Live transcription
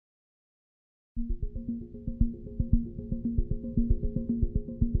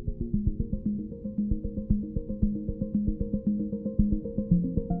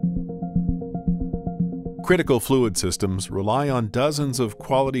Critical fluid systems rely on dozens of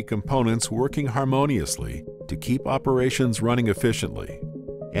quality components working harmoniously to keep operations running efficiently.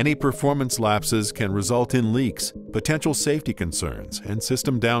 Any performance lapses can result in leaks, potential safety concerns, and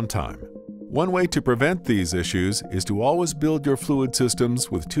system downtime. One way to prevent these issues is to always build your fluid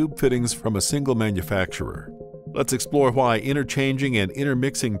systems with tube fittings from a single manufacturer. Let's explore why interchanging and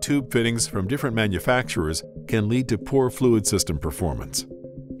intermixing tube fittings from different manufacturers can lead to poor fluid system performance.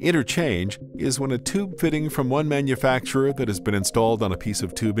 Interchange is when a tube fitting from one manufacturer that has been installed on a piece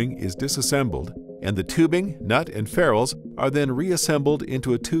of tubing is disassembled, and the tubing, nut, and ferrules are then reassembled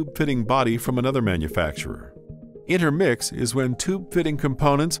into a tube fitting body from another manufacturer. Intermix is when tube fitting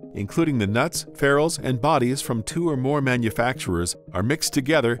components, including the nuts, ferrules, and bodies from two or more manufacturers, are mixed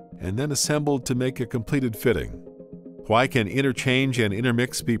together and then assembled to make a completed fitting. Why can interchange and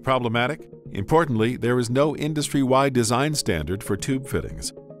intermix be problematic? Importantly, there is no industry-wide design standard for tube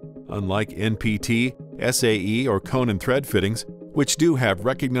fittings. Unlike NPT, SAE, or cone and thread fittings, which do have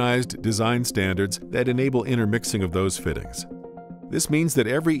recognized design standards that enable intermixing of those fittings. This means that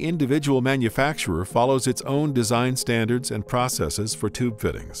every individual manufacturer follows its own design standards and processes for tube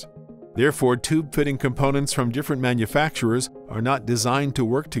fittings. Therefore, tube fitting components from different manufacturers are not designed to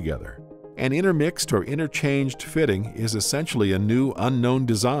work together. An intermixed or interchanged fitting is essentially a new, unknown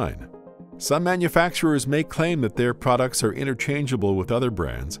design. Some manufacturers may claim that their products are interchangeable with other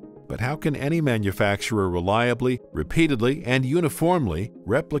brands, but how can any manufacturer reliably, repeatedly, and uniformly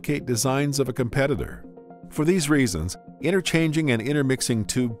replicate designs of a competitor? For these reasons, interchanging and intermixing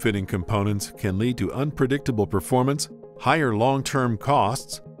tube fitting components can lead to unpredictable performance, higher long-term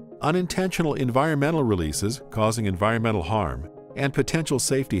costs, unintentional environmental releases causing environmental harm, and potential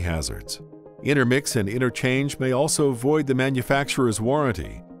safety hazards. Intermix and interchange may also void the manufacturer's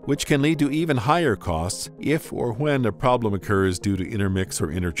warranty, which can lead to even higher costs if or when a problem occurs due to intermix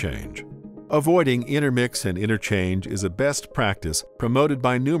or interchange. Avoiding intermix and interchange is a best practice promoted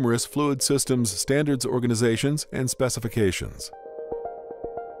by numerous fluid systems standards organizations and specifications.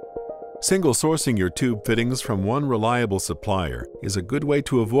 Single sourcing your tube fittings from one reliable supplier is a good way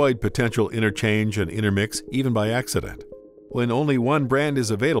to avoid potential interchange and intermix even by accident. When only one brand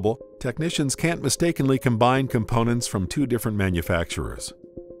is available, technicians can't mistakenly combine components from two different manufacturers.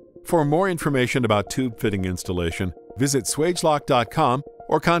 For more information about tube fitting installation, visit swagelock.com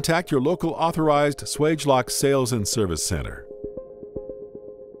or contact your local authorized Swagelock Sales and Service Center.